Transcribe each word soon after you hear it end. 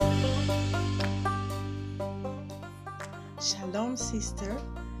Shalom, sister.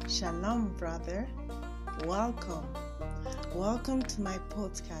 Shalom, brother. Welcome. Welcome to my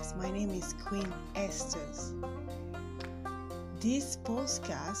podcast. My name is Queen Esther's. This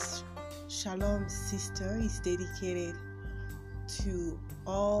podcast, Shalom, sister, is dedicated to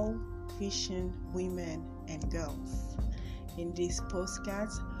all Christian women and girls. In this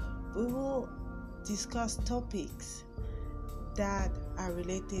podcast, we will discuss topics that are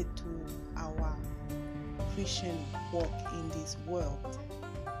related to our Christian walk in this world.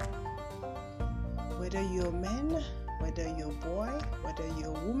 Whether you're a man, whether you're a boy, whether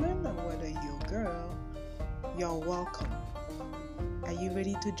you're a woman, or whether you're a girl, you're welcome. Are you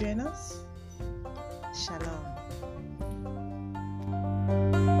ready to join us? Shalom.